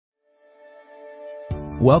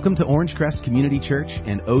Welcome to Orangecrest Community Church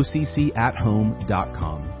and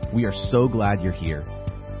OCCAtHome.com. We are so glad you're here.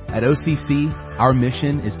 At OCC, our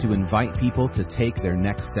mission is to invite people to take their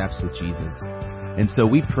next steps with Jesus. And so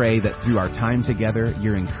we pray that through our time together,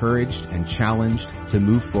 you're encouraged and challenged to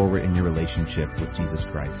move forward in your relationship with Jesus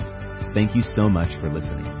Christ. Thank you so much for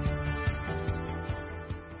listening.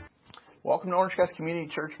 Welcome to Orangecrest Community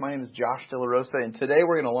Church. My name is Josh De La Rosa, and today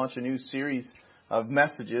we're going to launch a new series of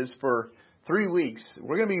messages for 3 weeks.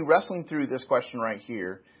 We're going to be wrestling through this question right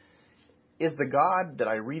here. Is the God that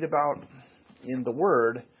I read about in the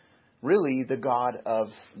Word really the God of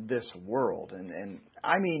this world? And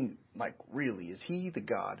I mean, like, really, is He the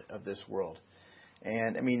God of this world?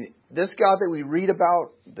 And I mean, this God that we read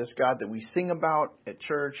about, this God that we sing about at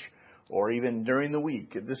church or even during the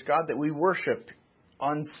week, this God that we worship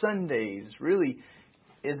on Sundays, really,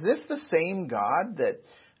 is this the same God that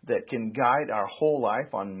can guide our whole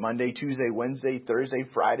life on Monday, Tuesday, Wednesday, Thursday,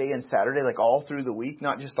 Friday, and Saturday, like all through the week,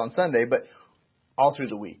 not just on Sunday, but all through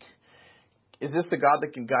the week? Is this the God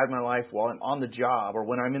that can guide my life while I'm on the job, or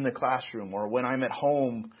when I'm in the classroom, or when I'm at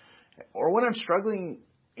home, or when I'm struggling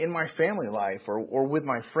in my family life, or with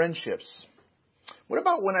my friendships? What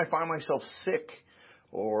about when I find myself sick,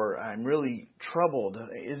 or I'm really troubled?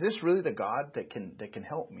 Is this really the God that can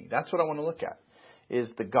help me? That's what I want to look at.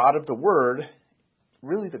 Is the God of the Word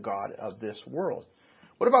really the God of this world?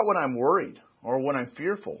 What about when I'm worried or when I'm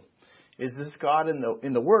fearful? Is this God in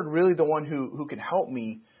the Word really the one who can help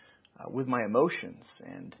me with my emotions?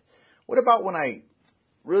 And what about when I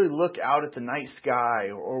really look out at the night sky,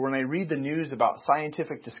 or when I read the news about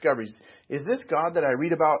scientific discoveries? Is this God that I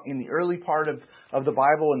read about in the early part of the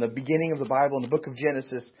Bible, in the beginning of the Bible, in the book of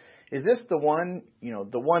Genesis, is this the one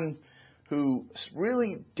who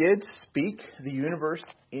really did speak the universe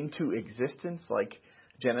into existence like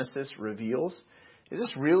Genesis reveals? Is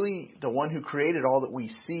this really the one who created all that we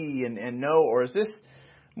see and know? Or is this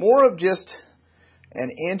more of just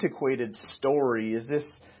an antiquated story? Is this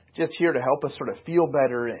just here to help us sort of feel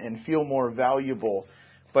better and feel more valuable?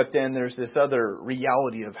 But then there's this other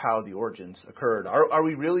reality of how the origins occurred. Are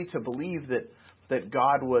we really to believe that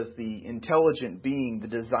God was the intelligent being, the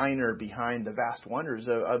designer behind the vast wonders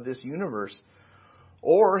of this universe?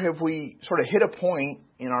 Or have we sort of hit a point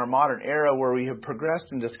in our modern era where we have progressed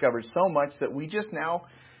and discovered so much that we just can't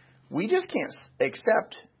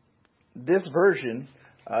accept this version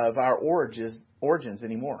of our origins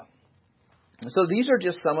anymore? So these are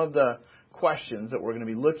just some of the questions that we're going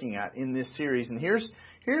to be looking at in this series. And here's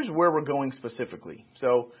where we're going specifically.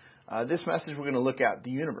 So this message, we're going to look at the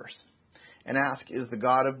universe and ask, is the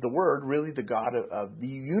God of the Word really the God of the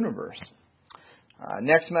universe?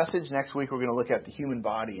 Next week, we're going to look at the human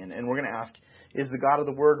body, and we're going to ask, is the God of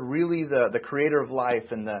the Word really the creator of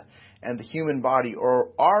life and the human body,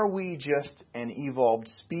 or are we just an evolved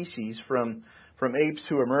species from apes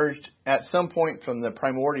who emerged at some point from the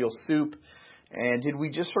primordial soup, and did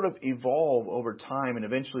we just sort of evolve over time and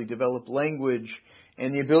eventually develop language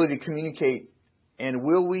and the ability to communicate, and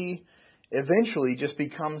will we eventually just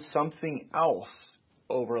become something else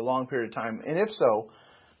over a long period of time? And if so,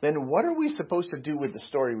 then what are we supposed to do with the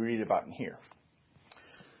story we read about in here?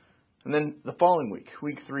 And then the following week,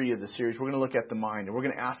 week 3 of the series, we're going to look at the mind, and we're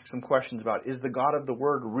going to ask some questions about, is the God of the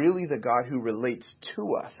Word really the God who relates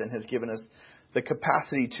to us and has given us the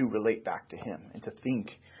capacity to relate back to Him and to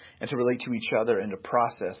think and to relate to each other and to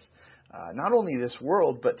process not only this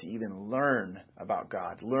world, but to even learn about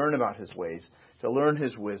God, learn about His ways, to learn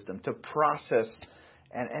His wisdom, to process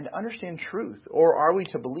and understand truth? Or are we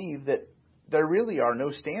to believe that there really are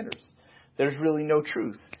no standards? There's really no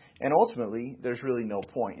truth. And ultimately, there's really no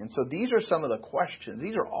point. And so these are some of the questions.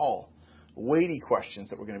 These are all weighty questions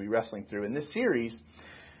that we're going to be wrestling through in this series.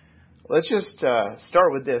 Let's just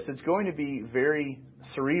start with this. It's going to be very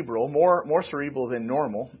cerebral, more cerebral than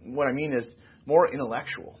normal. What I mean is more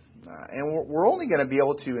intellectual. And we're only going to be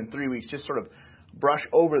able to, in 3 weeks, just sort of brush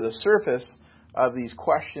over the surface of these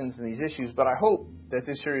questions and these issues. But I hope that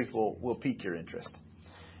this series will pique your interest.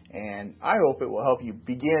 And I hope it will help you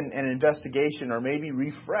begin an investigation or maybe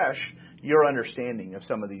refresh your understanding of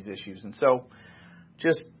some of these issues. And so,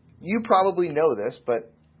 you probably know this,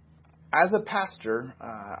 but as a pastor,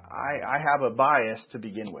 I have a bias to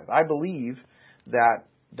begin with. I believe that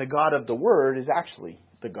the God of the Word is actually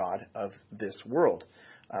the God of this world.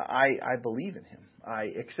 I believe in Him.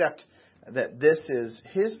 I accept that this is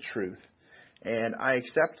His truth, and I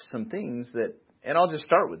accept some things that. And I'll just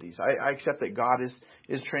start with these. I accept that God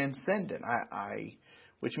is transcendent,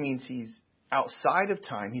 which means He's outside of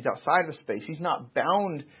time. He's outside of space. He's not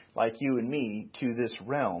bound like you and me to this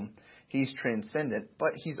realm. He's transcendent,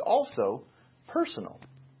 but He's also personal.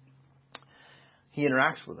 He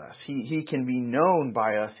interacts with us. He can be known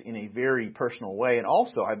by us in a very personal way. And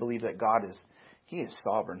also, I believe that God He is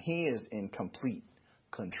sovereign. He is in complete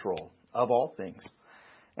control of all things.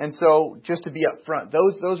 And so, just to be upfront,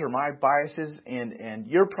 those are my biases, and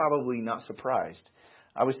you're probably not surprised.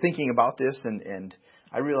 I was thinking about this, and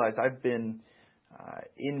I realized I've been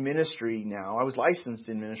in ministry now. I was licensed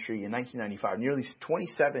in ministry in 1995, nearly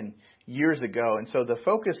 27 years ago. And so the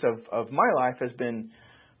focus of my life has been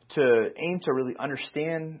to aim to really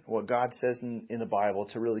understand what God says in the Bible,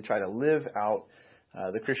 to really try to live out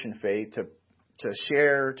the Christian faith, to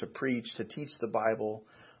share, to preach, to teach the Bible,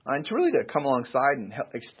 and to really to come alongside and help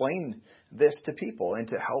explain this to people and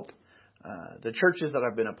to help the churches that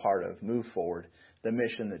I've been a part of move forward the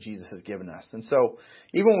mission that Jesus has given us. And so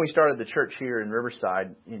even when we started the church here in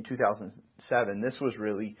Riverside in 2007, this was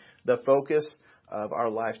really the focus of our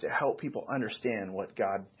life, to help people understand what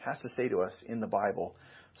God has to say to us in the Bible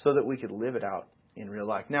so that we could live it out in real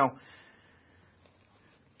life. Now,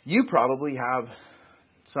 you probably have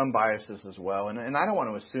some biases as well, and I don't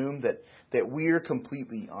want to assume that we're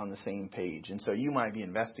completely on the same page. And so you might be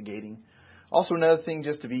investigating. Also, another thing,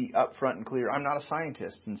 just to be upfront and clear, I'm not a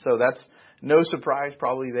scientist, and so that's no surprise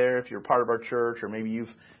probably there if you're part of our church, or maybe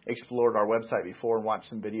you've explored our website before and watched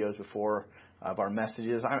some videos before of our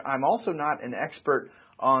messages. I'm also not an expert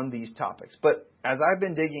on these topics, but as I've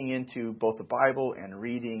been digging into both the Bible and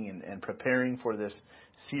reading and preparing for this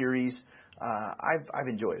series, I've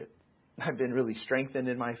enjoyed it. I've been really strengthened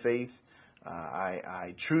in my faith.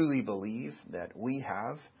 I truly believe that we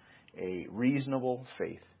have a reasonable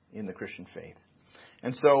faith in the Christian faith.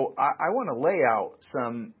 And so I want to lay out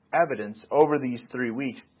some evidence over these 3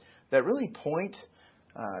 weeks that really point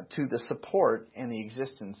to the support and the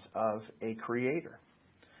existence of a creator,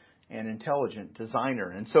 an intelligent designer.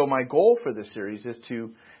 And so my goal for this series is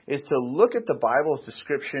to look at the Bible's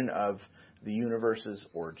description of the universe's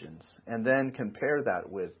origins and then compare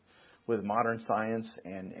that with modern science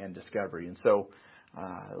and discovery. And so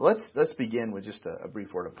let's begin with just a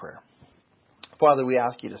brief word of prayer. Father, we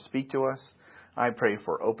ask you to speak to us. I pray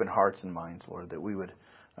for open hearts and minds, Lord, that we would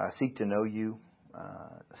seek to know you,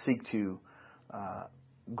 seek to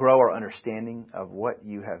grow our understanding of what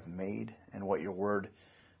you have made and what your word,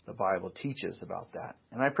 the Bible, teaches about that.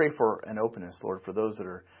 And I pray for an openness, Lord, for those that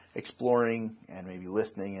are exploring and maybe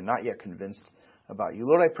listening and not yet convinced about you.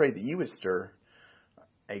 Lord, I pray that you would stir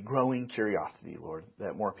a growing curiosity, Lord,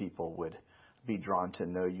 that more people would be drawn to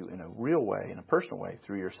know you in a real way, in a personal way,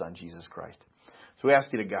 through your Son, Jesus Christ. So we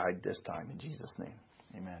ask you to guide this time in Jesus' name.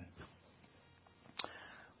 Amen.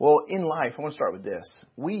 Well, in life, I want to start with this.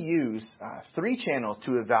 We use 3 channels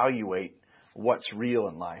to evaluate what's real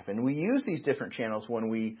in life. And we use these different channels when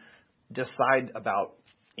we decide about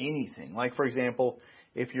anything. Like, for example,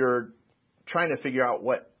 if you're trying to figure out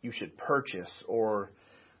what you should purchase, or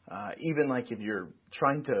even like if you're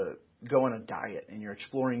trying to go on a diet and you're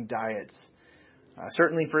exploring diets,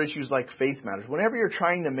 certainly for issues like faith matters. Whenever you're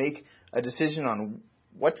trying to make a decision on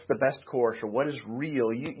what's the best course or what is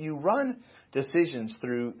real, you run decisions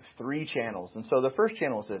through 3 channels. And so the first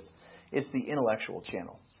channel is this. It's the intellectual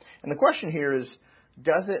channel. And the question here is,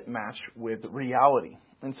 does it match with reality?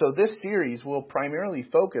 And so this series will primarily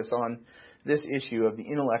focus on this issue of the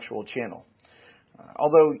intellectual channel.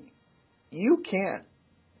 Although you can't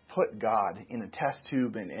put God in a test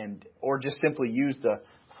tube or just simply use the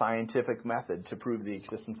scientific method to prove the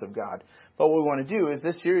existence of God. But what we want to do is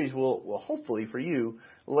this series will hopefully for you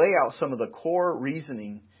lay out some of the core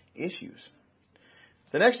reasoning issues.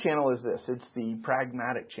 The next channel is this. It's the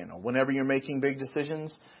pragmatic channel. Whenever you're making big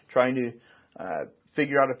decisions, trying to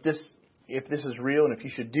figure out if this is real and if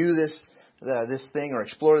you should do this thing or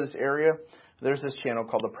explore this area, there's this channel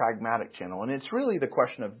called the pragmatic channel. And it's really the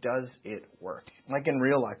question of, does it work? Like in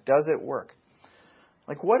real life, does it work?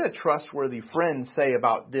 Like, what do trustworthy friends say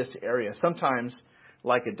about this area? Sometimes,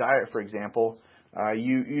 like a diet, for example,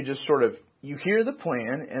 you just sort of, you hear the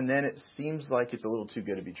plan and then it seems like it's a little too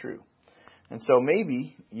good to be true. And so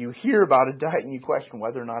maybe you hear about a diet and you question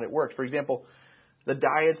whether or not it works. For example, the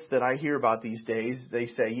diets that I hear about these days, they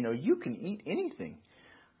say, you can eat anything.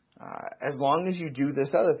 As long as you do this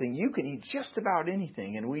other thing, you can eat just about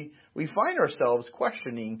anything. And we find ourselves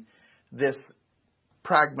questioning this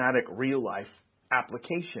pragmatic real life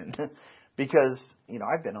application because,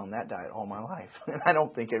 I've been on that diet all my life and I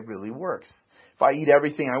don't think it really works. If I eat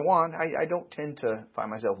everything I want, I don't tend to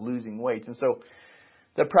find myself losing weight. And so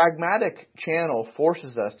the pragmatic channel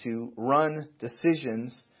forces us to run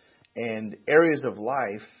decisions and areas of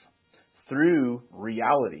life through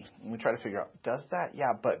reality. And we try to figure out, does that?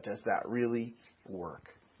 Yeah, but does that really work?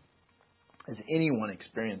 Has anyone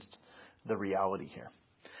experienced the reality here?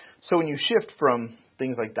 So when you shift from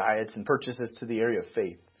things like diets and purchases to the area of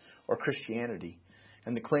faith or Christianity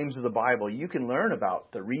and the claims of the Bible, you can learn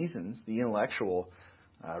about the reasons, the intellectual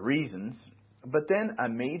reasons, but then a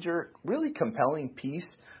major, really compelling piece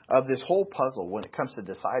of this whole puzzle when it comes to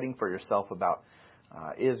deciding for yourself about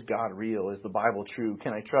is God real? Is the Bible true?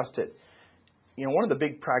 Can I trust it? One of the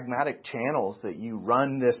big pragmatic channels that you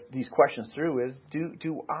run these questions through is,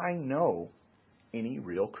 do I know any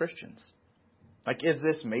real Christians? Like, is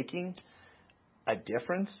this making a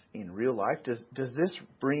difference in real life? Does this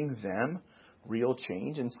bring them real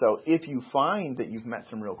change? And so if you find that you've met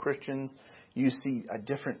some real Christians, you see a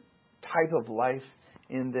different type of life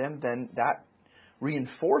in them, then that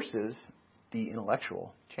reinforces the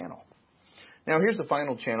intellectual channel. Now, here's the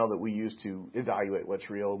final channel that we use to evaluate what's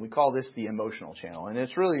real. We call this the emotional channel. And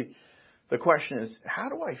it's really, the question is, how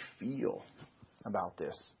do I feel about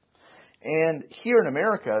this? And here in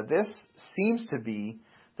America, this seems to be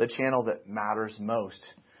the channel that matters most.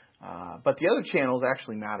 But the other channels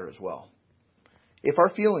actually matter as well. If our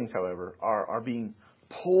feelings, however, are being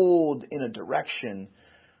pulled in a direction,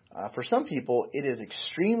 for some people, it is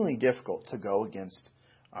extremely difficult to go against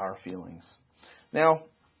our feelings. Now,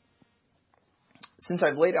 since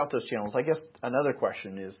I've laid out those channels, I guess another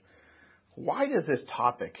question is, why does this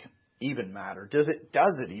topic even matter? Does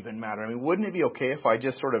it even matter? I mean, wouldn't it be okay if I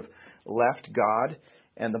just sort of left God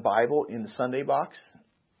and the Bible in the Sunday box?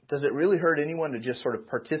 Does it really hurt anyone to just sort of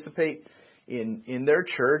participate in their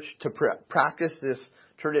church, to practice this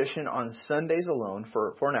tradition on Sundays alone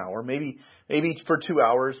for an hour, maybe for 2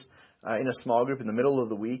 hours in a small group in the middle of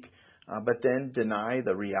the week, but then deny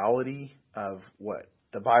the reality of what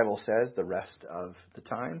the Bible says the rest of the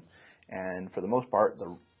time, and for the most part,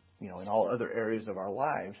 in all other areas of our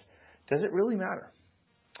lives? Does it really matter?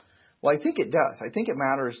 Well, I think it does. I think it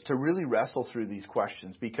matters to really wrestle through these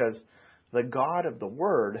questions, because the God of the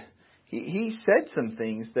Word, He said some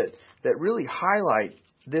things that really highlight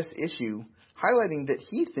this issue, highlighting that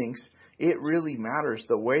He thinks it really matters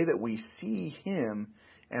the way that we see Him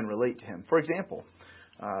and relate to Him. For example,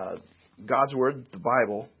 God's Word, the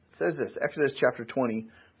Bible, says this. Exodus chapter 20,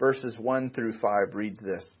 verses 1 through 5 reads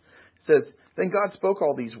this. It says, "Then God spoke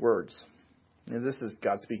all these words." And this is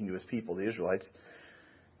God speaking to His people, the Israelites.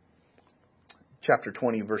 Chapter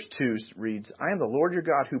 20, verse 2 reads, "I am the Lord your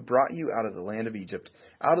God who brought you out of the land of Egypt,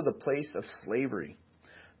 out of the place of slavery.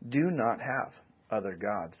 Do not have other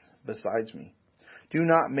gods besides me. Do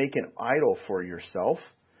not make an idol for yourself,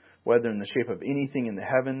 whether in the shape of anything in the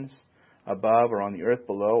heavens above or on the earth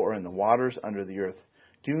below or in the waters under the earth.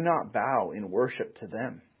 Do not bow in worship to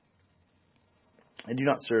them, and do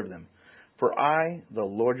not serve them. For I, the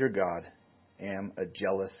Lord your God, am a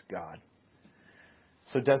jealous God."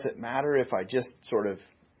 So does it matter if I just sort of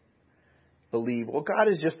believe, well, God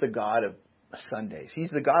is just the God of Sundays.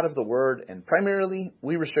 He's the God of the Word, and primarily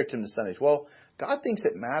we restrict Him to Sundays. Well, God thinks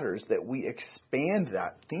it matters that we expand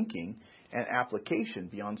that thinking and application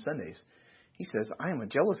beyond Sundays. He says, I am a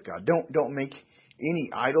jealous God. Don't make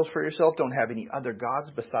any idols for yourself. Don't have any other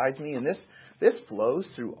gods besides me. And this flows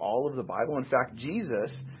through all of the Bible. In fact,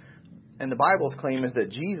 Jesus, and the Bible's claim is that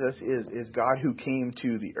Jesus is God who came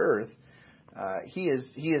to the earth. He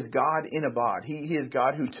is God in a bod. He is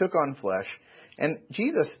God who took on flesh. And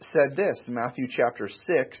Jesus said this in Matthew chapter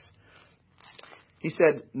 6. He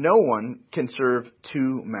said, "No one can serve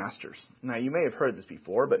two masters." Now, you may have heard this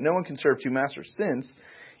before, but no one can serve two masters, since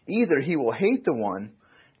either he will hate the one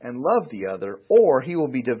and love the other, or he will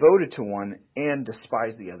be devoted to one and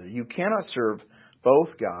despise the other. You cannot serve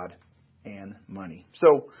both God and money.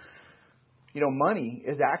 So, money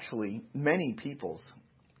is actually many people's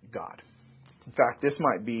God. In fact, this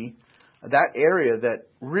might be that area that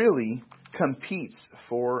really competes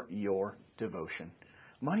for your devotion.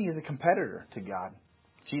 Money is a competitor to God.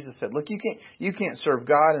 Jesus said, look, you can't serve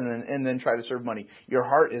God and then try to serve money. Your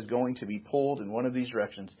heart is going to be pulled in one of these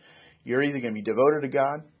directions. You're either going to be devoted to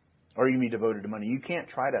God or you're going to be devoted to money. You can't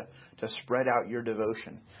try to spread out your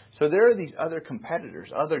devotion. So there are these other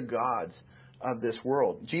competitors, other gods of this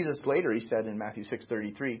world. Jesus later, he said in Matthew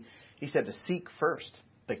 6:33, he said to seek first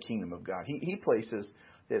the kingdom of God. He places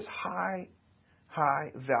this high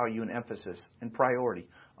value and emphasis and priority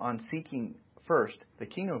on seeking first the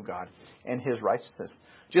kingdom of God and His righteousness.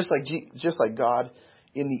 Just like God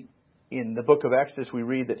in the book of Exodus, we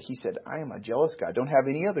read that He said, I am a jealous God. Don't have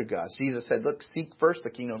any other gods. Jesus said, look, seek first the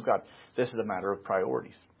kingdom of God. This is a matter of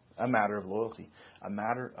priorities, a matter of loyalty, a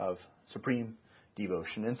matter of supreme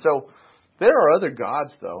devotion. And so there are other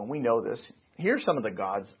gods, though, and we know this. Here's some of the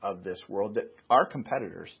gods of this world that are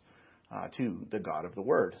competitors to the God of the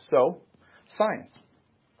Word. So, science.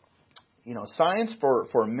 Science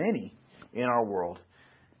for many in our world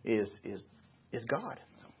is God.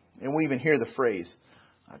 And we even hear the phrase,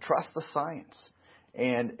 trust the science.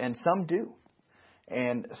 And some do.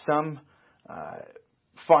 And some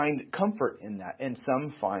find comfort in that. And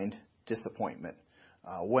some find disappointment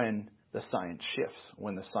when the science shifts,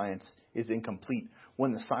 when the science is incomplete,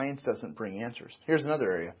 when the science doesn't bring answers. Here's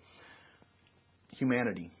another area.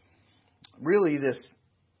 Humanity. Really, this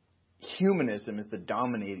humanism is the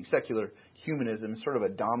dominating, secular humanism is sort of a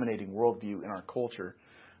dominating worldview in our culture.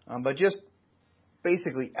 But just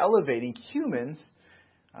basically elevating humans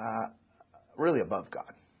really above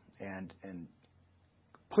God and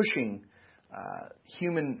pushing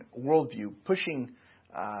human worldview, pushing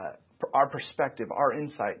our perspective, our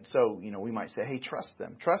insight. So, we might say, hey, trust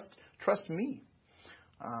them. Trust me.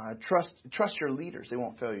 Trust your leaders. They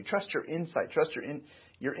won't fail you. Trust your insight. Trust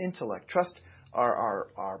your intellect. Trust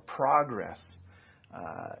our progress.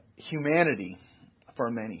 Humanity, for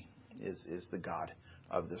many, is the God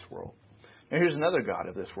of this world. Now, here's another God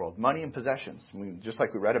of this world, money and possessions. Just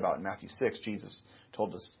like we read about in Matthew 6, Jesus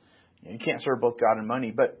told us, you can't serve both God and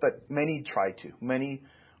money, but many try to. Many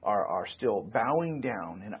are still bowing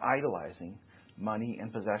down and idolizing money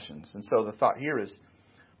and possessions. And so the thought here is,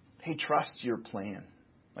 hey, trust your plan.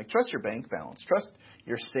 Like, trust your bank balance. Trust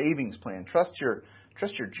your savings plan. Trust your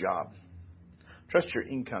job. Trust your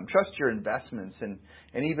income. Trust your investments and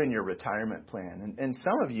even your retirement plan. And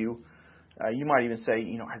some of you, you might even say,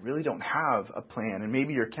 I really don't have a plan. And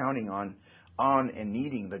maybe you're counting on and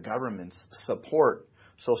needing the government's support,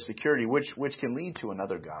 Social Security, which can lead to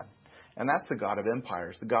another God. And that's the God of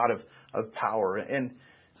empires, the God of power. And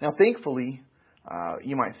now, thankfully,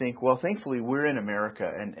 you might think, well, thankfully we're in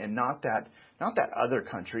America and not that other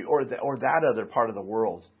country or that other part of the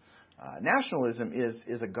world. Nationalism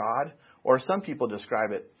is a god, or some people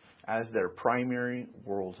describe it as their primary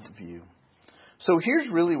worldview. So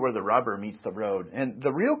here's really where the rubber meets the road. And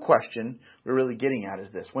the real question we're really getting at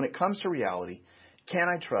is this. When it comes to reality, can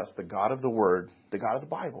I trust the God of the Word, the God of the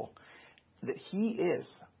Bible, that He is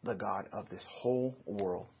the God of this whole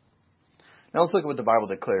world? Now let's look at what the Bible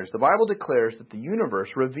declares. The Bible declares that the universe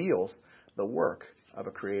reveals the work of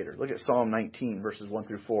a creator. Look at Psalm 19, verses 1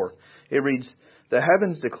 through 4. It reads, "The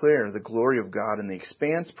heavens declare the glory of God, and the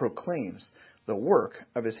expanse proclaims the work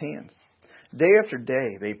of His hands. Day after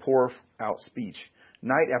day they pour out speech.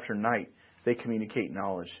 Night after night they communicate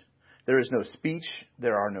knowledge. There is no speech,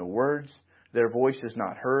 there are no words. Their voice is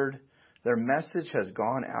not heard. Their message has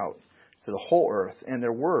gone out to the whole earth, and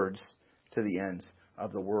their words to the ends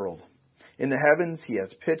of the world. In the heavens He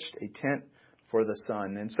has pitched a tent for the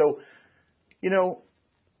sun." And so,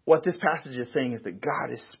 what this passage is saying is that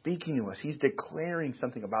God is speaking to us. He's declaring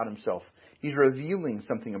something about Himself. He's revealing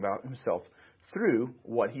something about Himself through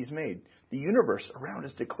what He's made. The universe around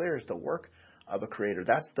us declares the work of a creator.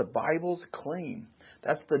 That's the Bible's claim.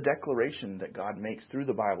 That's the declaration that God makes through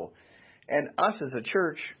the Bible. And us as a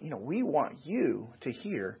church, we want you to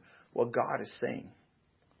hear what God is saying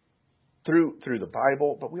through the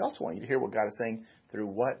Bible, but we also want you to hear what God is saying through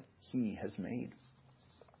what He has made.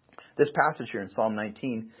 This passage here in Psalm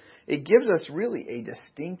 19, it gives us really a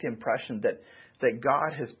distinct impression that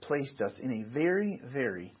God has placed us in a very,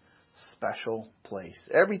 very special place.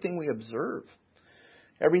 Everything we observe,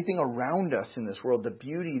 everything around us in this world, the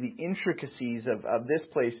beauty, the intricacies of this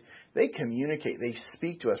place, they communicate, they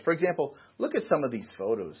speak to us. For example, look at some of these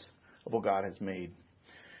photos of what God has made.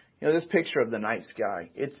 This picture of the night sky,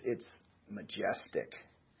 it's majestic.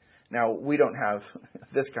 Now, we don't have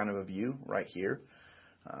this kind of a view right here,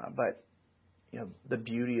 but the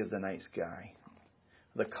beauty of the night sky,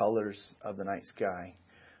 the colors of the night sky,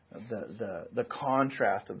 the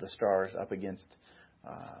contrast of the stars up against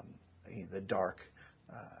the dark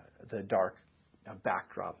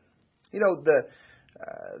backdrop.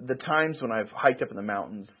 The times when I've hiked up in the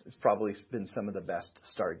mountains, it's probably been some of the best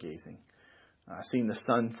stargazing. Seeing the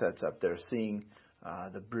sunsets up there, seeing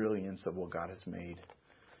the brilliance of what God has made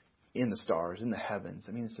in the stars, in the heavens.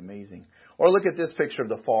 It's amazing. Or look at this picture of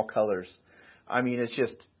the fall colors. It's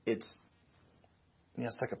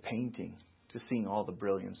like a painting, just seeing all the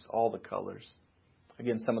brilliance, all the colors.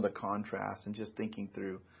 Again, some of the contrast, and just thinking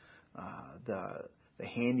through the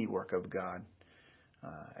handiwork of God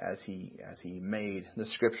as He made. The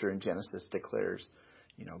Scripture in Genesis declares,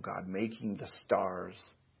 God making the stars,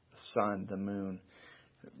 the sun, the moon,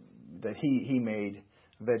 that He made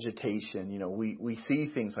vegetation. We see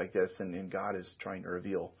things like this, and God is trying to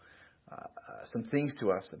reveal some things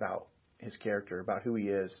to us about His character, about who He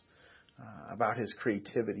is, about His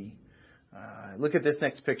creativity. Look at this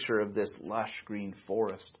next picture of this lush green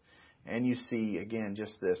forest, and you see again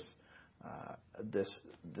just the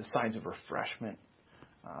signs of refreshment,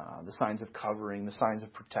 the signs of covering, the signs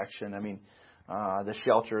of protection. I mean, the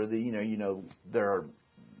shelter. There are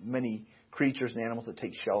many creatures and animals that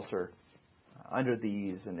take shelter under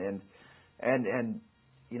these, and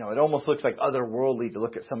it almost looks like otherworldly to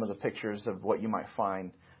look at some of the pictures of what you might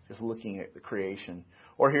find just looking at the creation.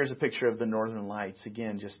 Or here's a picture of the Northern Lights.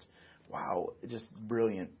 Again, just wow, just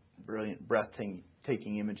brilliant, breathtaking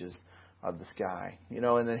images of the sky.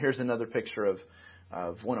 And then here's another picture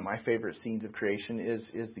of one of my favorite scenes of creation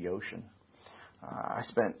is the ocean. I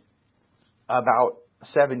spent about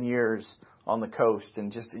 7 years on the coast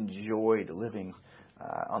and just enjoyed living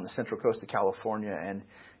on the central coast of California.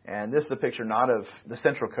 And this is a picture not of the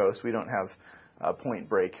Central Coast. We don't have Point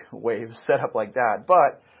Break waves set up like that.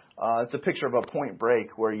 But it's a picture of a Point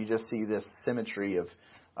Break where you just see this symmetry of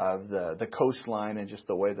the coastline and just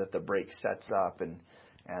the way that the break sets up and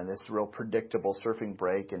this real predictable surfing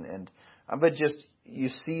break. But just you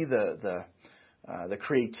see the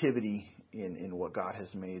creativity in what God has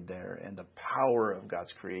made there and the power of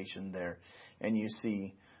God's creation there. And you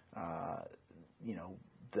see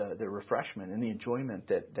the refreshment and the enjoyment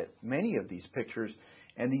that many of these pictures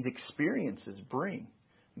and these experiences bring.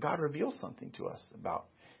 God reveals something to us about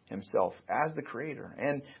himself as the creator.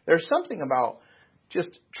 And there's something about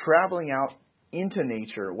just traveling out into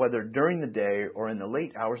nature, whether during the day or in the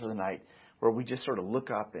late hours of the night, where we just sort of look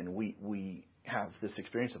up and we have this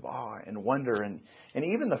experience of awe and wonder. And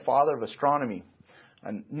even the father of astronomy,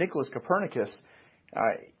 Nicholas Copernicus,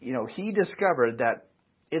 he discovered that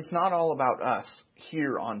it's not all about us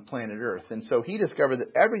here on planet Earth. And so he discovered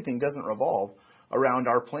that everything doesn't revolve around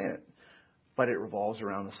our planet, but it revolves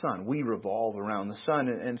around the sun. We revolve around the sun.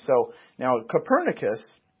 And so now Copernicus,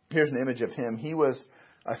 here's an image of him. He was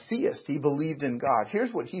a theist. He believed in God.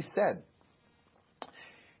 Here's what he said.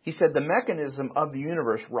 He said, the mechanism of the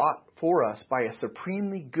universe wrought for us by a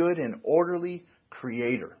supremely good and orderly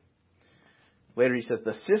creator. Later he says,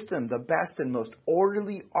 the system, the best and most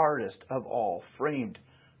orderly artist of all, framed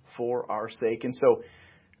for our sake. And so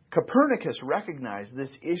Copernicus recognized this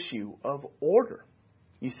issue of order.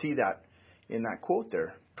 You see that in that quote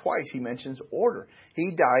there. Twice he mentions order.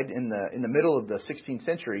 He died in the middle of the 16th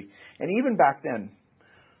century. And even back then,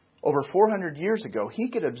 over 400 years ago, he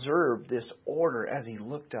could observe this order as he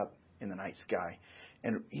looked up in the night sky.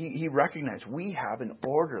 And he recognized we have an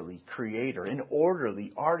orderly creator, an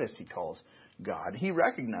orderly artist, he calls God. He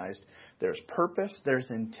recognized there's purpose, there's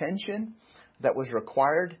intention that was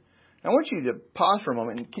required. I want you to pause for a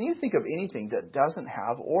moment. And can you think of anything that doesn't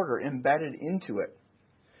have order embedded into it?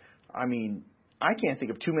 I mean, I can't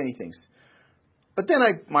think of too many things. But then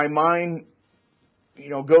my mind,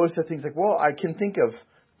 goes to things like, well, I can think of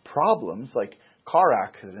problems like car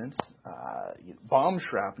accidents, bomb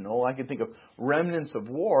shrapnel. I can think of remnants of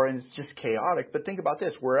war, and it's just chaotic. But think about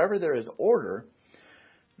this. Wherever there is order,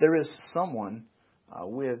 there is someone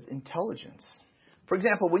with intelligence. For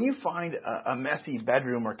example, when you find a messy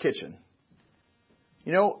bedroom or kitchen,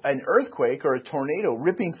 an earthquake or a tornado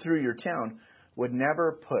ripping through your town would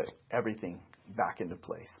never put everything back into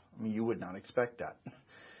place. I mean, you would not expect that.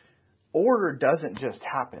 Order doesn't just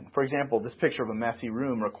happen. For example, this picture of a messy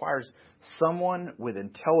room requires someone with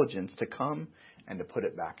intelligence to come and to put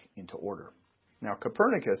it back into order. Now,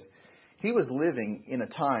 Copernicus, he was living in a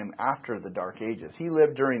time after the Dark Ages. He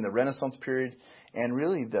lived during the Renaissance period and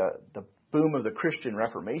really the boom of the Christian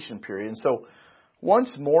Reformation period. And so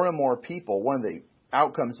once more and more people, one of the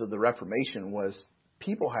outcomes of the Reformation was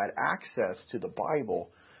people had access to the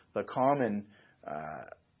Bible. The common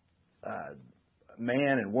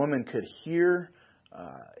man and woman could hear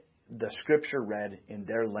the Scripture read in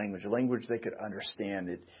their language, a language they could understand.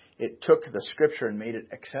 It took the Scripture and made it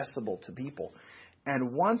accessible to people.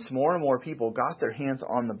 And once more and more people got their hands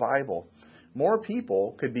on the Bible, more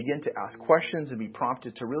people could begin to ask questions and be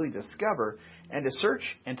prompted to really discover and to search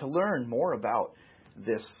and to learn more about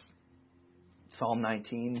this Psalm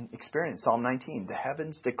 19 experience. Psalm 19, the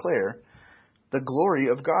heavens declare the glory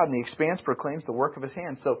of God, and the expanse proclaims the work of his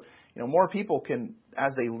hands. So, more people can,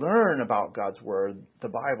 as they learn about God's Word, the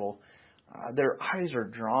Bible, their eyes are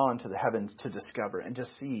drawn to the heavens to discover and to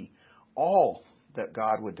see all that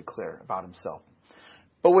God would declare about himself.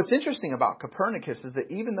 But what's interesting about Copernicus is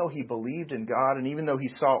that even though he believed in God and even though he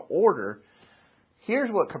saw order,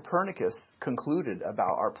 here's what Copernicus concluded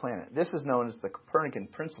about our planet. This is known as the Copernican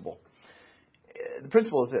principle. The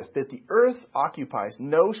principle is this, that the earth occupies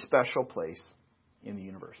no special place in the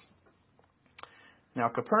universe. Now,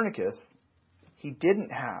 Copernicus, he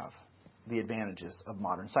didn't have the advantages of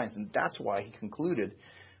modern science, and that's why he concluded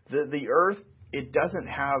that the earth, it doesn't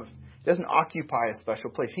occupy a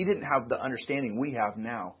special place. He didn't have the understanding we have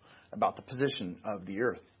now about the position of the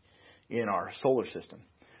earth in our solar system.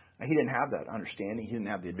 He didn't have that understanding. He didn't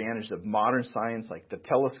have the advantage of modern science like the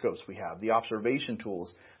telescopes we have, the observation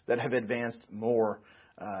tools that have advanced more,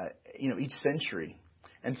 each century.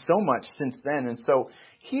 And so much since then. And so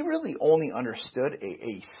he really only understood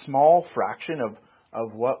a small fraction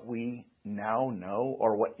of what we now know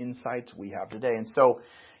or what insights we have today. And so,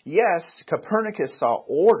 yes, Copernicus saw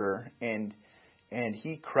order and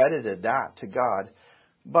he credited that to God.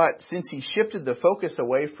 But since he shifted the focus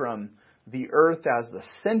away from the earth as the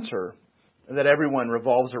center, that everyone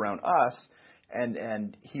revolves around us,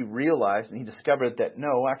 and he realized and he discovered that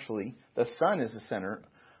no, actually, the sun is the center.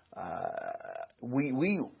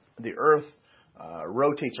 The earth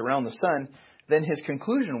rotates around the sun. Then his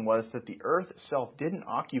conclusion was that the earth itself didn't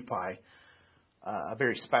occupy a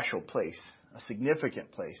very special place, a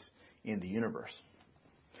significant place in the universe.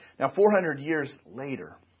 Now, 400 years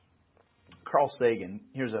later, Carl Sagan,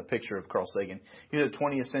 here's a picture of Carl Sagan. He's a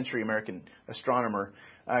 20th century American astronomer.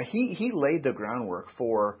 He laid the groundwork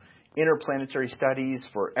for interplanetary studies,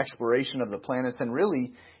 for exploration of the planets, and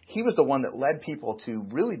really, he was the one that led people to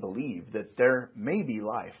really believe that there may be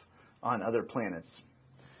life on other planets.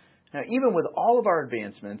 Now, even with all of our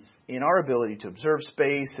advancements in our ability to observe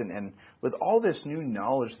space and with all this new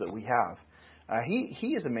knowledge that we have,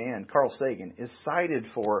 he is a man, Carl Sagan, is cited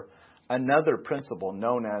for another principle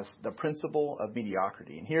known as the principle of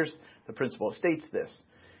mediocrity. And here's the principle. It states this.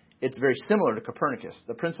 It's very similar to Copernicus.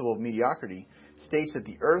 The principle of mediocrity states that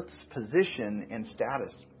the Earth's position and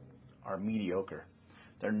status are mediocre.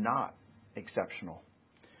 They're not exceptional.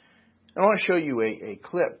 I want to show you a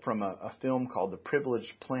clip from a film called The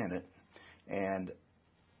Privileged Planet. And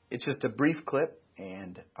it's just a brief clip.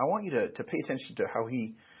 And I want you to pay attention to how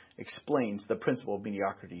he explains the principle of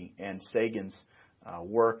mediocrity and Sagan's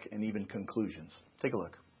work and even conclusions. Take a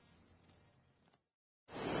look.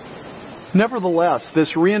 Nevertheless,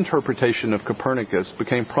 this reinterpretation of Copernicus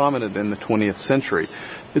became prominent in the 20th century.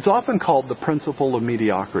 It's often called the principle of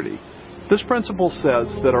mediocrity. This principle says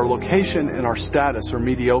that our location and our status are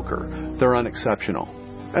mediocre. They're unexceptional.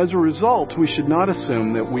 As a result, we should not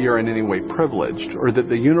assume that we are in any way privileged or that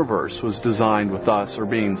the universe was designed with us or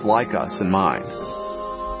beings like us in mind.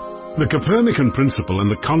 The Copernican principle and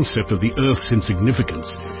the concept of the Earth's insignificance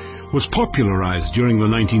was popularized during the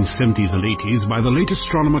 1970s and 80s by the late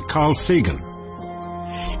astronomer Carl Sagan.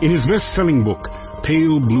 In his best-selling book,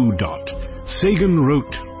 Pale Blue Dot, Sagan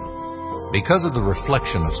wrote, "Because of the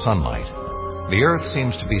reflection of sunlight, the Earth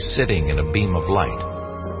seems to be sitting in a beam of light,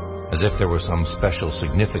 as if there was some special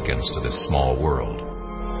significance to this small world.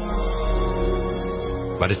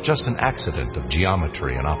 But it's just an accident of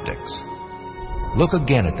geometry and optics. Look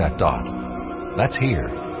again at that dot. That's here.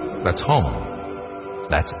 That's home.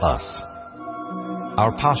 That's us.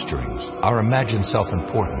 Our posturings, our imagined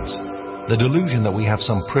self-importance, the delusion that we have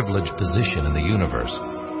some privileged position in the universe,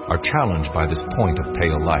 are challenged by this point of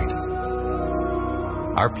pale light.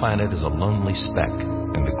 Our planet is a lonely speck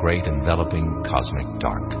in the great enveloping cosmic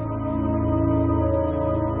dark."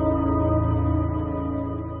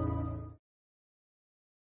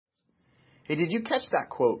 Hey, did you catch that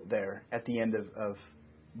quote there at the end of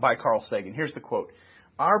by Carl Sagan? Here's the quote.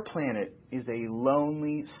 "Our planet is a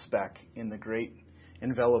lonely speck in the great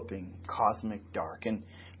enveloping cosmic dark." And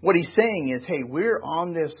what he's saying is, hey, we're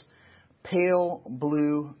on this pale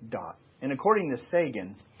blue dot. And according to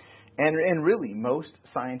Sagan, and really most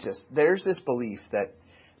scientists, there's this belief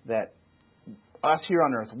that us here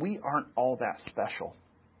on Earth, we aren't all that special.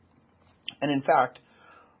 And in fact,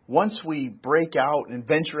 once we break out and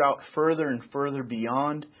venture out further and further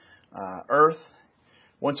beyond Earth,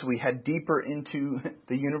 once we head deeper into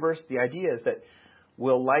the universe, the idea is that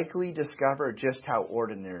we'll likely discover just how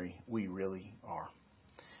ordinary we really are.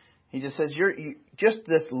 He just says, you're just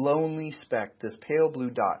this lonely speck, this pale blue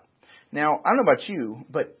dot. Now, I don't know about you,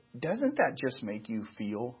 but doesn't that just make you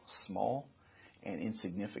feel small and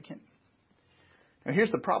insignificant? Now,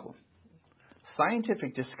 here's the problem.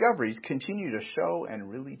 Scientific discoveries continue to show and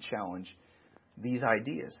really challenge these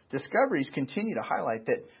ideas. Discoveries continue to highlight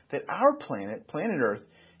that our planet Earth,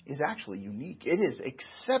 is actually unique. It is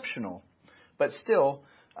exceptional. But still,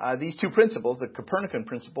 these two principles, the Copernican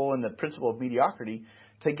principle and the principle of mediocrity,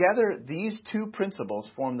 together these two principles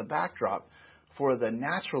form the backdrop for the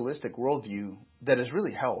naturalistic worldview that is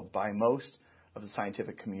really held by most of the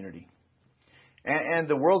scientific community. And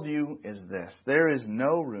the worldview is this. There is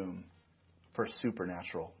no room for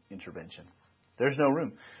supernatural intervention. There's no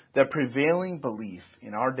room. The prevailing belief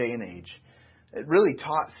in our day and age, it really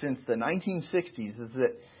taught since the 1960s, is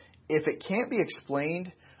that if it can't be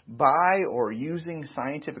explained by or using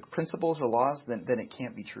scientific principles or laws, then it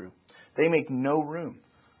can't be true. They make no room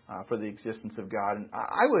for the existence of God. And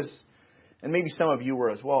I was and maybe some of you were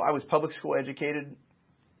as well. I was public school educated,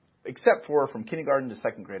 except for from kindergarten to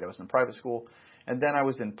second grade. I was in private school, and then I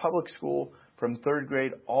was in public school from third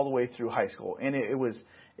grade all the way through high school. And it was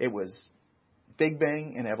Big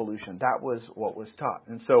Bang and evolution. That was what was taught.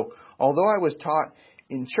 And so, although I was taught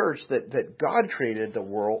in church that God created the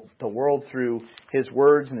world through His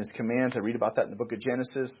words and His commands, I read about that in the book of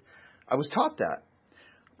Genesis, I was taught that.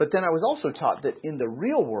 But then I was also taught that in the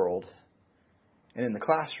real world and in the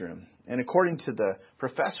classroom, and according to the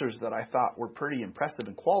professors that I thought were pretty impressive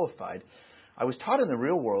and qualified, I was taught in the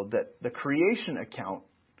real world that the creation account,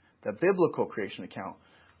 the biblical creation account,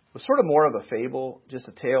 was sort of more of a fable, just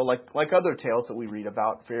a tale, like other tales that we read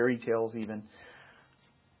about, fairy tales even.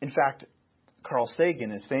 In fact, Carl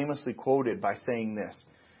Sagan is famously quoted by saying this.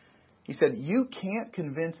 He said, "You can't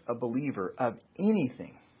convince a believer of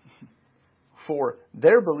anything, for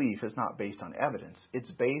their belief is not based on evidence.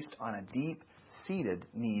 It's based on a deep-seated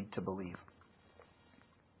need to believe."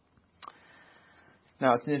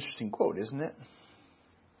 Now, it's an interesting quote, isn't it?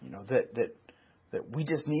 You know, that we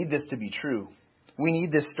just need this to be true. We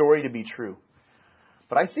need this story to be true.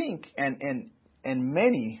 But I think, and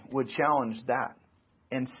many would challenge that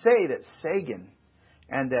and say that Sagan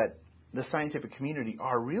and that the scientific community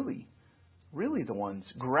are really the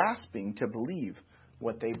ones grasping to believe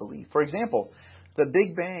what they believe. For example, the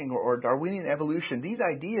Big Bang or Darwinian evolution, these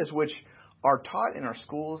ideas which are taught in our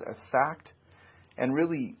schools as fact, and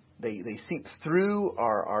really they seep through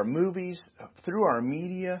our movies, through our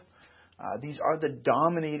media. These are the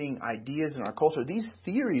dominating ideas in our culture. These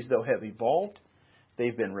theories, though, have evolved.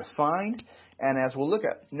 They've been refined. And as we'll look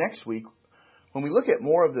at next week, when we look at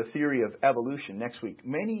more of the theory of evolution next week,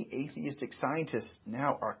 many atheistic scientists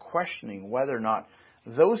now are questioning whether or not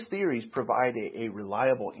those theories provide a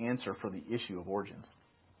reliable answer for the issue of origins.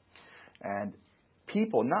 And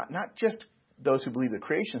people, not just those who believe the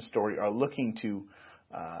creation story, are looking to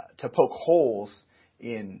poke holes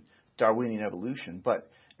in Darwinian evolution, but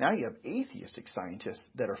now you have atheistic scientists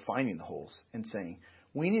that are finding the holes and saying,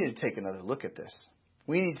 we need to take another look at this.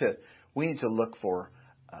 We need to look for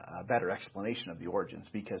a better explanation of the origins,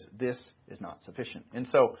 because this is not sufficient. And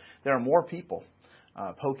so there are more people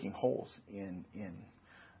poking holes in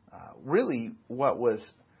really what was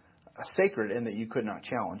sacred and that you could not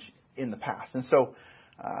challenge in the past. And so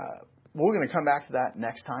we're going to come back to that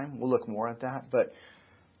next time. We'll look more at that. But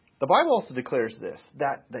the Bible also declares this,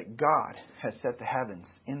 that God has set the heavens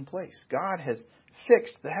in place. God has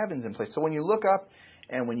fixed the heavens in place. So when you look up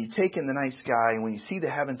and when you take in the night sky and when you see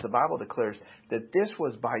the heavens, the Bible declares that this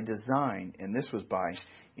was by design and this was by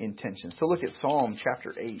intention. So look at Psalm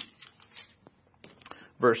chapter 8,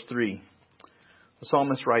 verse 3. The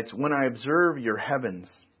psalmist writes, "When I observe your heavens,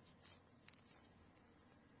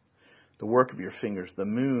 the work of your fingers, the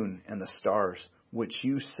moon and the stars, which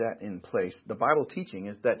you set in place." The Bible teaching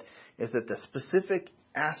is that the specific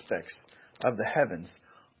aspects of the heavens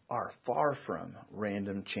are far from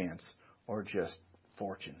random chance or just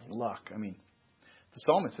fortune, luck. I mean, the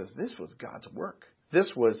psalmist says this was God's work. This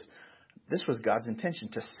was God's intention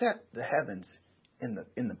to set the heavens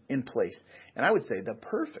in place. And I would say the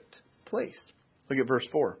perfect place. Look at verse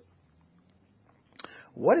 4.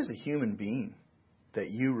 "What is a human being that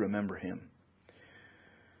you remember him?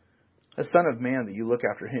 A son of man that you look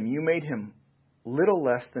after him. You made him little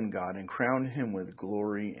less than God and crowned him with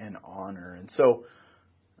glory and honor." And so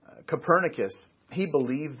Copernicus, he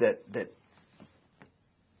believed that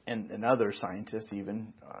and other scientists,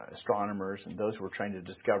 even astronomers and those who were trying to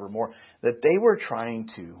discover more, that they were trying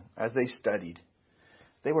to, as they studied,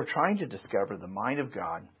 they were trying to discover the mind of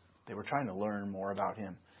God. They were trying to learn more about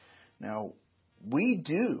Him. Now, we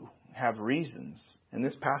do have reasons, and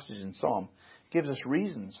this passage in Psalm gives us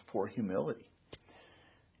reasons for humility.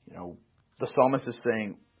 You know, the psalmist is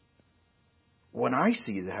saying, when I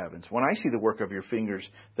see the heavens, when I see the work of your fingers,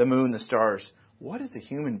 the moon, the stars, what is a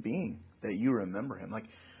human being that you remember him? Like,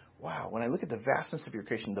 wow, when I look at the vastness of your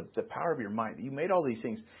creation, the power of your might, you made all these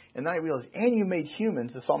things, and then I realize, and you made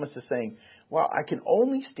humans, the psalmist is saying, wow, I can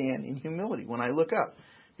only stand in humility when I look up,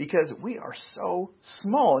 because we are so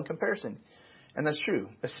small in comparison. And that's true,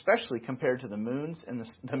 especially compared to the moons and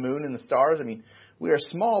the moon and the stars. I mean, we are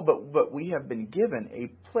small, but we have been given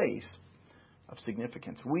a place of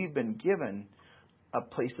significance. We've been given a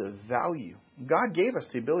place of value. God gave us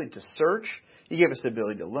the ability to search. He gave us the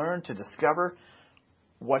ability to learn, to discover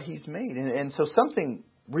what He's made. And so something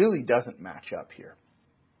really doesn't match up here.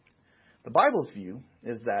 The Bible's view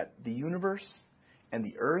is that the universe and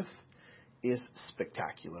the earth is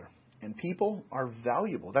spectacular, and people are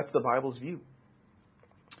valuable. That's the Bible's view.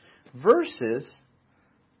 Versus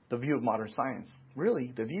the view of modern science.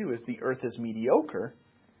 Really, the view is the earth is mediocre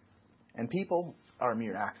and people are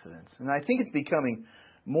mere accidents. And I think it's becoming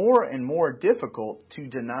more and more difficult to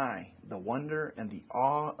deny the wonder and the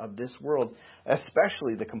awe of this world,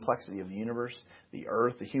 especially the complexity of the universe, the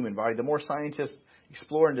earth, the human body. The more scientists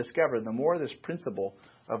explore and discover, the more this principle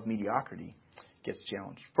of mediocrity gets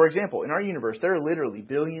challenged. For example, in our universe, there are literally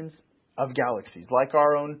billions of galaxies, like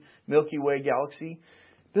our own Milky Way galaxy,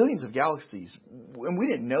 billions of galaxies. And we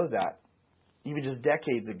didn't know that even just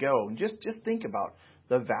decades ago. And just think about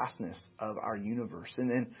the vastness of our universe. And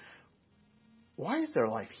then, why is there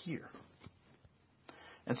life here?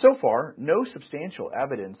 And so far, no substantial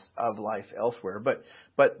evidence of life elsewhere, but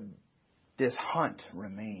this hunt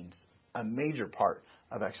remains a major part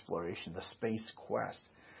of exploration, the space quest.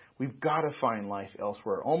 We've got to find life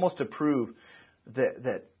elsewhere, almost to prove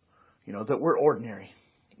that we're ordinary,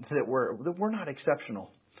 that we're not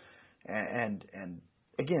exceptional, and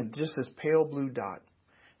again, just this pale blue dot.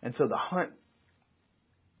 And so the hunt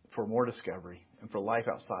for more discovery and for life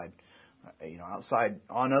outside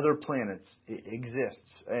on other planets, it exists.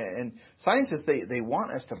 And scientists, they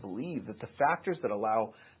want us to believe that the factors that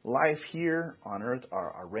allow life here on Earth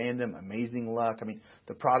are random, amazing luck. I mean,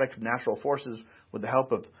 the product of natural forces with the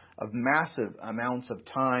help of massive amounts of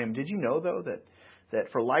time. Did you know, though,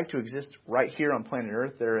 that for life to exist right here on planet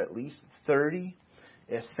Earth, there are at least 30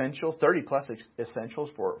 plus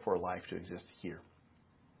essentials for life to exist here?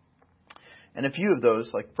 And a few of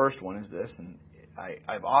those, like first one is this, and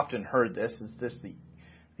I've often heard this, is this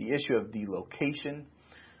the issue of the location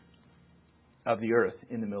of the Earth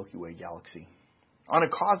in the Milky Way galaxy. On a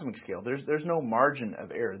cosmic scale, there's no margin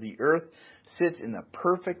of error. The Earth sits in the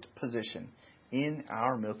perfect position in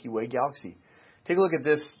our Milky Way galaxy. Take a look at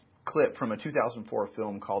this clip from a 2004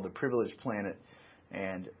 film called The Privileged Planet,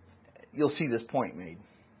 and you'll see this point made.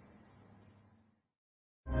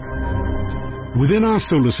 Within our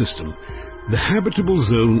solar system, the habitable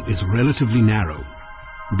zone is relatively narrow,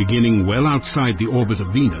 beginning well outside the orbit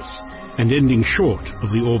of Venus and ending short of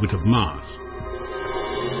the orbit of Mars.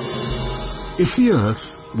 If the Earth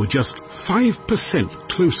were just 5%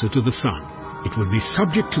 closer to the Sun, it would be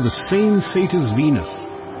subject to the same fate as Venus,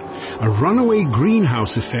 a runaway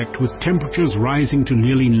greenhouse effect with temperatures rising to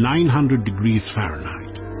nearly 900 degrees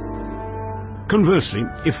Fahrenheit. Conversely,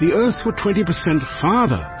 if the Earth were 20%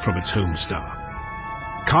 farther from its home star,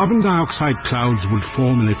 carbon dioxide clouds would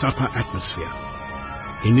form in its upper atmosphere,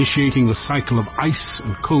 initiating the cycle of ice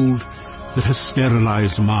and cold that has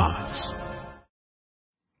sterilized Mars.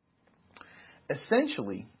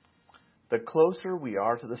 Essentially, the closer we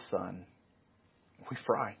are to the sun, we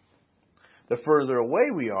fry. The further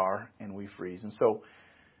away we are, and we freeze. And so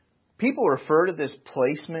people refer to this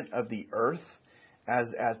placement of the Earth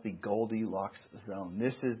as the Goldilocks zone.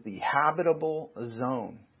 This is the habitable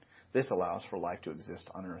zone. This allows for life to exist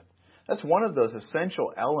on Earth. That's one of those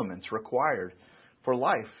essential elements required for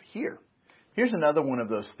life here. Here's another one of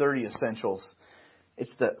those 30 essentials.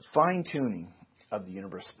 It's the fine-tuning of the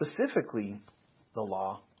universe, specifically the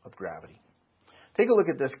law of gravity. Take a look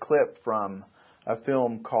at this clip from a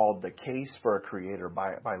film called The Case for a Creator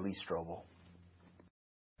by Lee Strobel.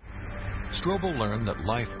 Strobel learned that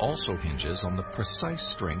life also hinges on the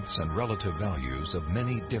precise strengths and relative values of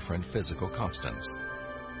many different physical constants.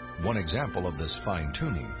 One example of this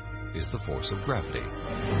fine-tuning is the force of gravity.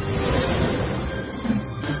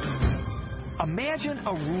 Imagine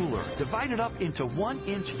a ruler divided up into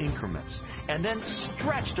 1-inch increments and then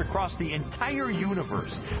stretched across the entire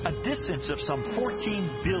universe, a distance of some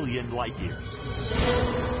 14 billion light years.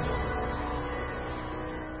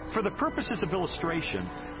 For the purposes of illustration,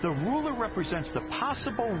 the ruler represents the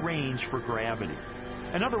possible range for gravity.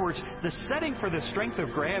 In other words, the setting for the strength of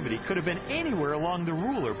gravity could have been anywhere along the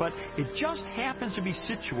ruler, but it just happens to be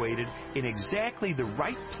situated in exactly the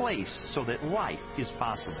right place so that life is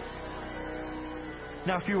possible.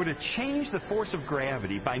 Now, if you were to change the force of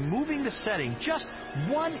gravity by moving the setting just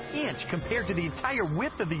 1 inch compared to the entire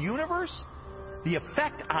width of the universe, the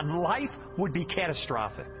effect on life would be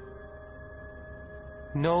catastrophic.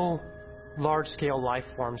 No large-scale life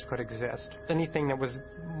forms could exist. Anything that was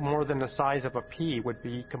more than the size of a pea would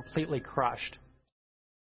be completely crushed.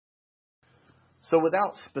 So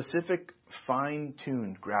without specific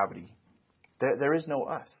fine-tuned gravity, there is no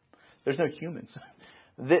us. There's no humans.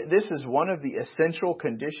 This is one of the essential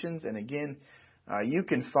conditions, and again, you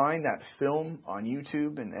can find that film on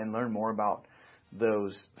YouTube and learn more about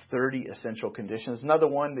those 30 essential conditions. Another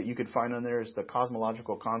one that you could find on there is the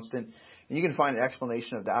cosmological constant. And you can find an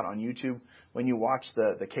explanation of that on YouTube when you watch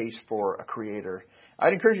the Case for a Creator.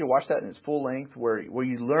 I'd encourage you to watch that in its full length where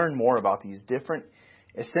you learn more about these different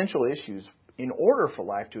essential issues in order for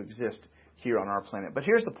life to exist here on our planet. But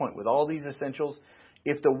here's the point. With all these essentials,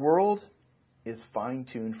 If the world is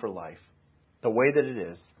fine-tuned for life, the way that it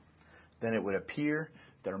is, then it would appear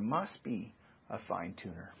there must be a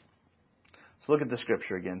fine-tuner. So look at the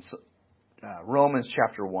scripture again. Romans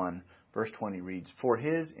chapter 1, verse 20 reads, "For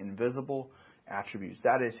his invisible attributes,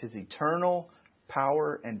 that is, his eternal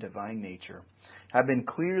power and divine nature, have been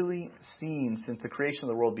clearly seen since the creation of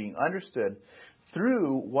the world, being understood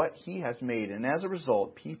through what he has made. And as a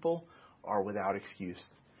result, people are without excuse."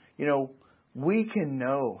 You know, we can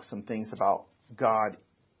know some things about God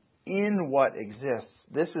in what exists.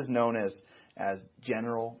 This is known as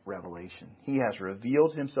general revelation. He has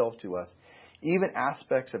revealed himself to us, even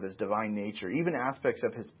aspects of his divine nature, even aspects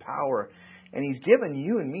of his power. And he's given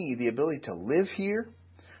you and me the ability to live here,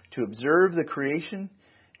 to observe the creation,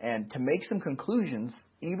 and to make some conclusions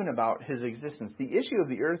even about his existence. The issue of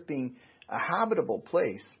the earth being a habitable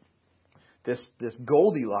place, this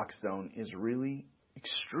Goldilocks zone, is really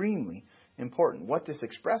extremely important. What this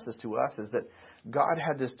expresses to us is that God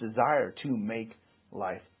had this desire to make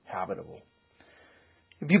life habitable.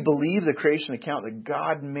 If you believe the creation account, that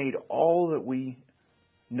God made all that we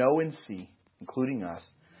know and see, including us,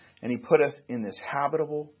 and he put us in this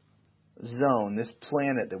habitable zone, this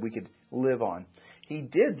planet that we could live on. He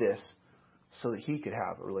did this so that he could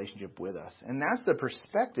have a relationship with us. And that's the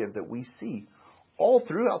perspective that we see all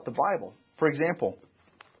throughout the Bible. For example,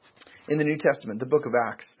 in the New Testament, the book of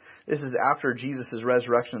Acts, this is after Jesus'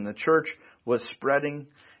 resurrection, and the church was spreading,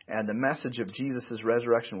 and the message of Jesus'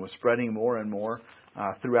 resurrection was spreading more and more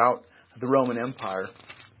throughout the Roman Empire.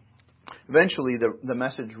 Eventually, the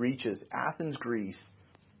message reaches Athens, Greece.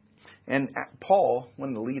 And Paul, one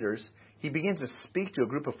of the leaders, he begins to speak to a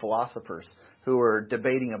group of philosophers who are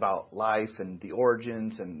debating about life and the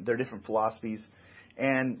origins and their different philosophies.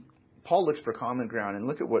 And Paul looks for common ground. And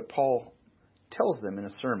look at what Paul tells them in a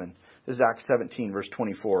sermon. This is Acts 17, verse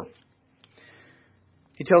 24.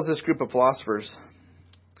 He tells this group of philosophers,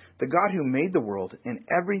 "The God who made the world and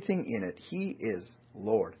everything in it, he is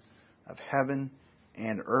Lord of heaven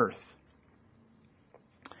and earth.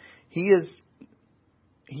 He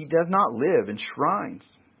does not live in shrines.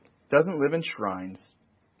 Doesn't live in shrines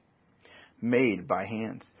made by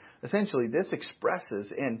hands." Essentially, this expresses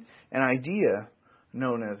an idea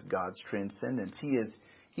known as God's transcendence.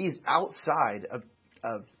 He is outside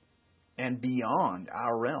of and beyond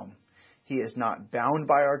our realm. He is not bound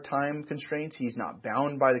by our time constraints. He's not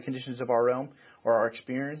bound by the conditions of our realm or our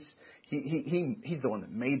experience. He's the one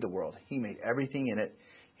that made the world. He made everything in it.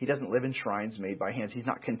 He doesn't live in shrines made by hands. He's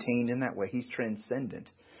not contained in that way. He's transcendent.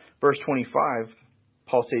 Verse 25,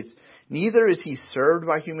 Paul states, "Neither is he served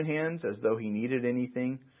by human hands as though he needed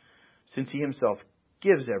anything, since he himself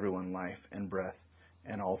gives everyone life and breath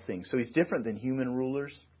and all things." So he's different than human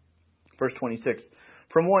rulers. Verse 26,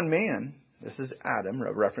 "From one man," this is Adam,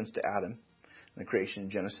 a reference to Adam, the creation in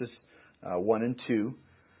Genesis 1 and 2,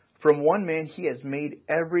 "from one man he has made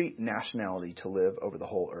every nationality to live over the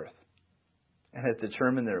whole earth, and has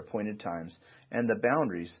determined their appointed times and the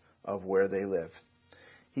boundaries of where they live."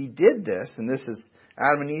 He did this, and this is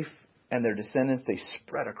Adam and Eve and their descendants. They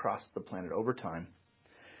spread across the planet over time.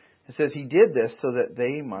 It says he did this so that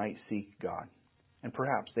they might seek God, and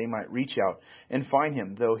perhaps they might reach out and find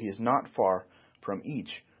him, though he is not far from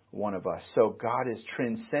each one of us. So God is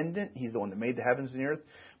transcendent. He's the one that made the heavens and the earth,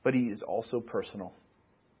 but he is also personal.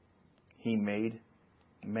 He made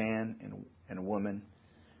man and woman,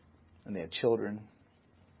 and they had children,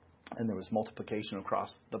 and there was multiplication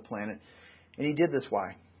across the planet. And he did this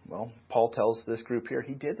why? Well, Paul tells this group here,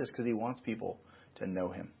 he did this because he wants people to know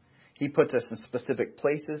him. He puts us in specific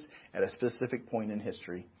places at a specific point in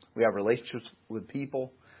history. We have relationships with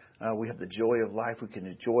people. We have the joy of life. We can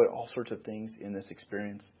enjoy all sorts of things in this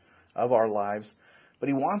experience of our lives. But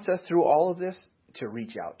he wants us through all of this to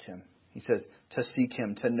reach out to him. He says to seek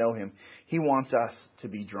him, to know him. He wants us to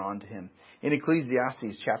be drawn to him. In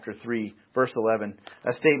Ecclesiastes chapter 3, verse 11,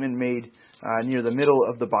 a statement made near the middle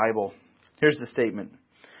of the Bible. Here's the statement.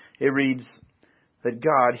 It reads that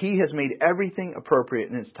God, he has made everything appropriate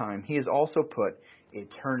in its time. He has also put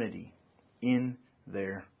eternity in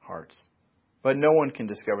their hearts. But no one can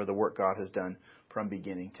discover the work God has done from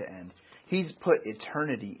beginning to end. He's put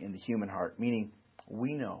eternity in the human heart, meaning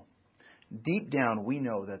we know. Deep down, we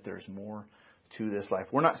know that there's more to this life.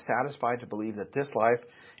 We're not satisfied to believe that this life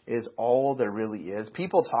is all there really is.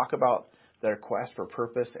 People talk about their quest for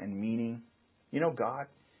purpose and meaning. You know, God,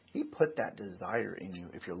 he put that desire in you.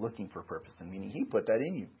 If you're looking for purpose and meaning, he put that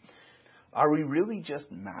in you. Are we really just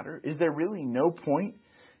matter? Is there really no point?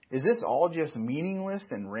 Is this all just meaningless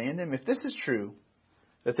and random? If this is true,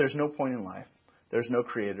 that there's no point in life, there's no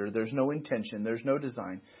creator, there's no intention, there's no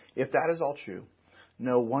design. If that is all true,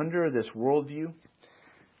 no wonder this worldview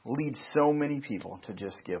leads so many people to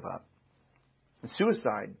just give up. And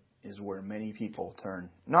suicide is where many people turn.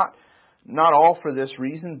 Not all for this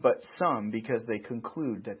reason, but some because they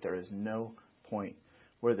conclude that there is no point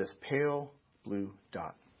where this pale blue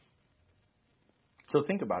dot. So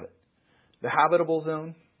think about it. The habitable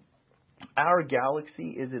zone, our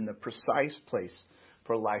galaxy is in the precise place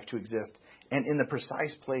for life to exist and in the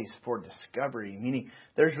precise place for discovery, meaning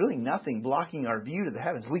there's really nothing blocking our view to the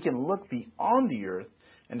heavens. We can look beyond the earth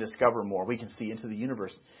and discover more. We can see into the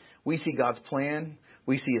universe. We see God's plan.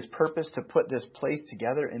 We see His purpose to put this place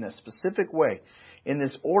together in a specific way, in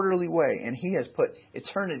this orderly way, and He has put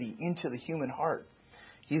eternity into the human heart.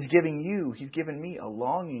 He's given me a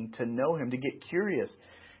longing to know Him, to get curious.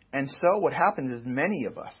 And so what happens is many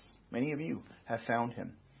of you have found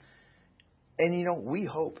Him. And we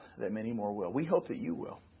hope that many more will. We hope that you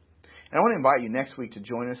will. And I want to invite you next week to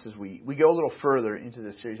join us as we go a little further into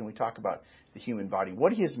this series and we talk about the human body,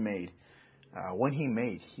 what He has made when He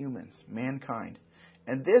made humans, mankind.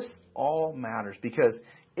 And this all matters because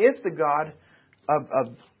if the God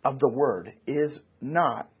of the Word is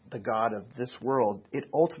not the God of this world, it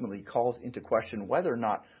ultimately calls into question whether or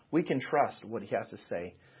not we can trust what He has to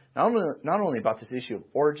say. Not only about this issue of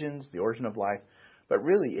origins, the origin of life, but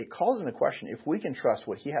really it calls into question if we can trust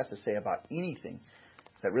what He has to say about anything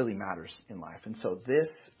that really matters in life. And so this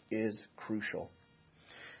is crucial.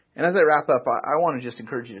 And as I wrap up, I want to just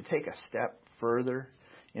encourage you to take a step further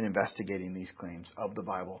in investigating these claims of the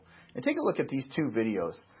Bible. And take a look at these two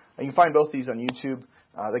videos. You can find both these on YouTube.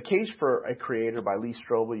 The Case for a Creator by Lee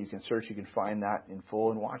Strobel. You can search, you can find that in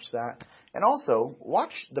full and watch that. And also,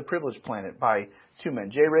 watch The Privileged Planet by two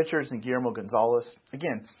men, Jay Richards and Guillermo Gonzalez.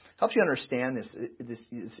 Again, helps you understand this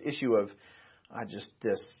issue of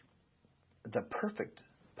the perfect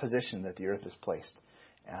position that the earth is placed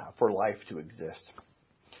for life to exist.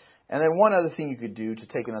 And then one other thing you could do to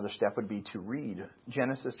take another step would be to read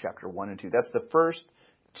Genesis chapter 1 and 2. That's the first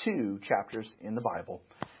two chapters in the Bible.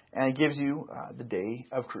 And it gives you the days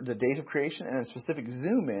of creation and a specific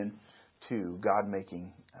zoom in to God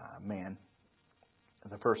making man,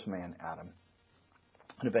 the first man, Adam,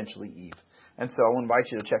 and eventually Eve. And so I want to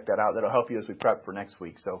invite you to check that out. That'll help you as we prep for next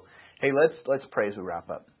week. So, hey, let's pray as we wrap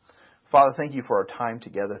up. Father, thank you for our time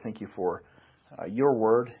together. Thank you for your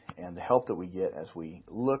word and the help that we get as we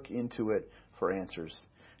look into it for answers.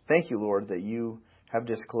 Thank you, Lord, that you have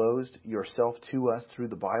disclosed yourself to us through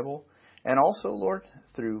the Bible and also, Lord,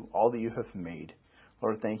 through all that you have made.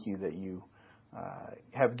 Lord, thank you that you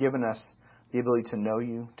have given us the ability to know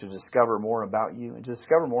you, to discover more about you, and to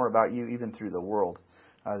discover more about you even through the world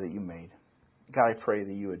that you made. God, I pray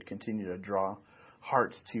that you would continue to draw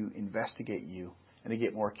hearts to investigate you and to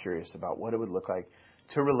get more curious about what it would look like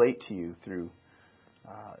to relate to you through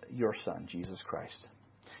your Son, Jesus Christ.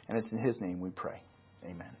 And it's in His name we pray.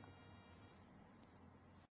 Amen.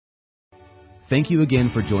 Thank you again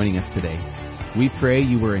for joining us today. We pray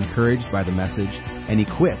you were encouraged by the message and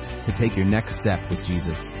equipped to take your next step with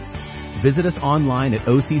Jesus. Visit us online at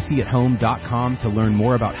occathome.com to learn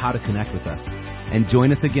more about how to connect with us. And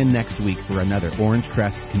join us again next week for another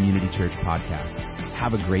Orangecrest Community Church podcast.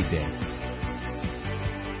 Have a great day.